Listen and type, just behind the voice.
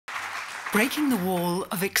Breaking the wall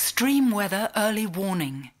of extreme weather early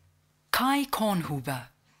warning. Kai Kornhuber,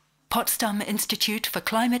 Potsdam Institute for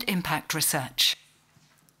Climate Impact Research.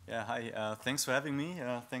 Yeah, hi. Thanks for having me.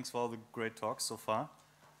 Thanks for all the great talks so far.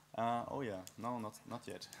 Oh yeah, no, not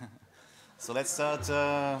yet. So let's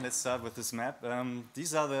start with this map.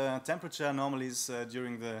 These are the temperature anomalies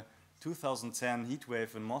during the 2010 heat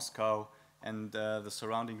wave in Moscow and the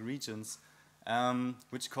surrounding regions,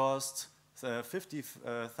 which caused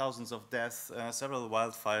 50,000 of deaths, several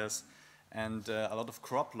wildfires, and a lot of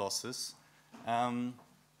crop losses. You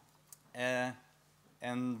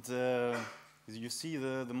see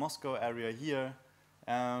the Moscow area here.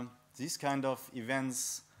 These kind of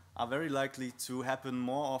events are very likely to happen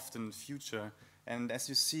more often in the future. And as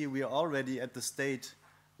you see, we are already at the state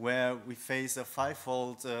where we face a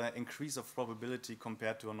fivefold increase of probability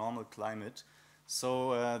compared to a normal climate.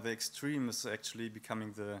 So the extreme is actually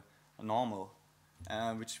becoming the normal,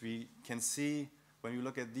 which we can see when you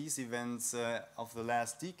look at these events of the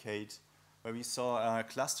last decade, where we saw a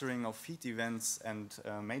clustering of heat events and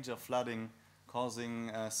major flooding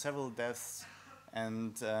causing several deaths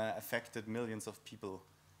and affected millions of people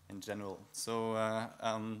in general. So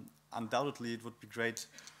undoubtedly it would be great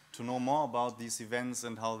to know more about these events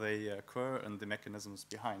and how they occur and the mechanisms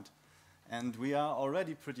behind. And we are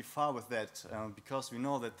already pretty far with that because we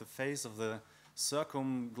know that the phase of the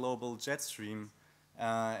circumglobal jet stream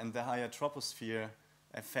and the higher troposphere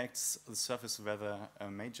affects the surface weather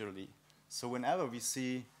majorly. So whenever we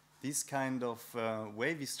see this kind of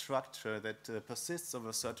wavy structure that persists over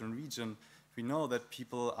a certain region, we know that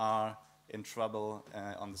people are in trouble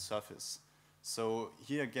on the surface. So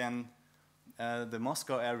here again, the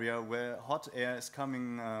Moscow area where hot air is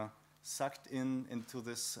coming sucked into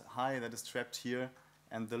this high that is trapped here,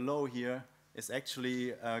 and the low here is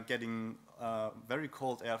actually getting very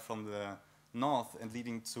cold air from the north and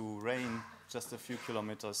leading to rain just a few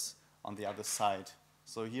kilometers on the other side.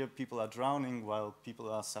 So here people are drowning while people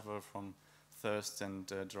are suffering from thirst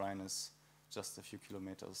and dryness just a few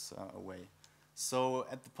kilometers away. So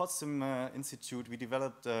at the Potsdam Institute we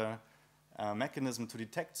developed a mechanism to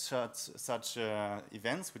detect such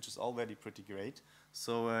events, which is already pretty great.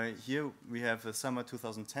 So here we have summer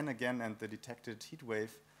 2010 again and the detected heat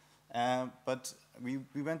wave. But we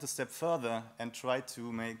went a step further and tried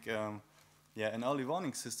to make an early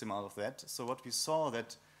warning system out of that. So what we saw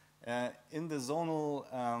that in the zonal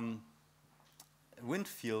wind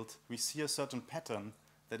field, we see a certain pattern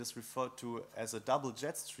that is referred to as a double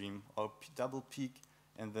jet stream or double peak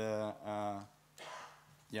in the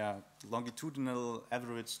longitudinal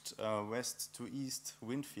averaged west to east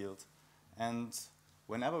wind field. And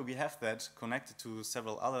whenever we have that connected to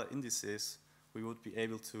several other indices, we would be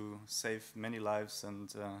able to save many lives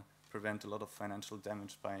and prevent a lot of financial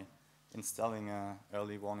damage by installing an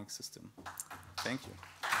early warning system. Thank you.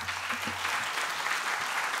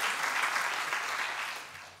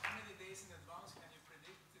 How many days in advance can you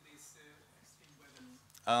predict this extreme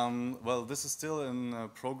weather? Well, this is still in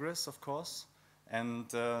progress, of course.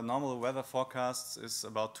 And normal weather forecasts is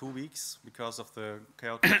about 2 weeks because of the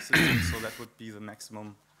chaotic system, so that would be the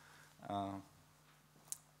maximum time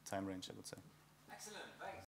range, I would say. Excellent.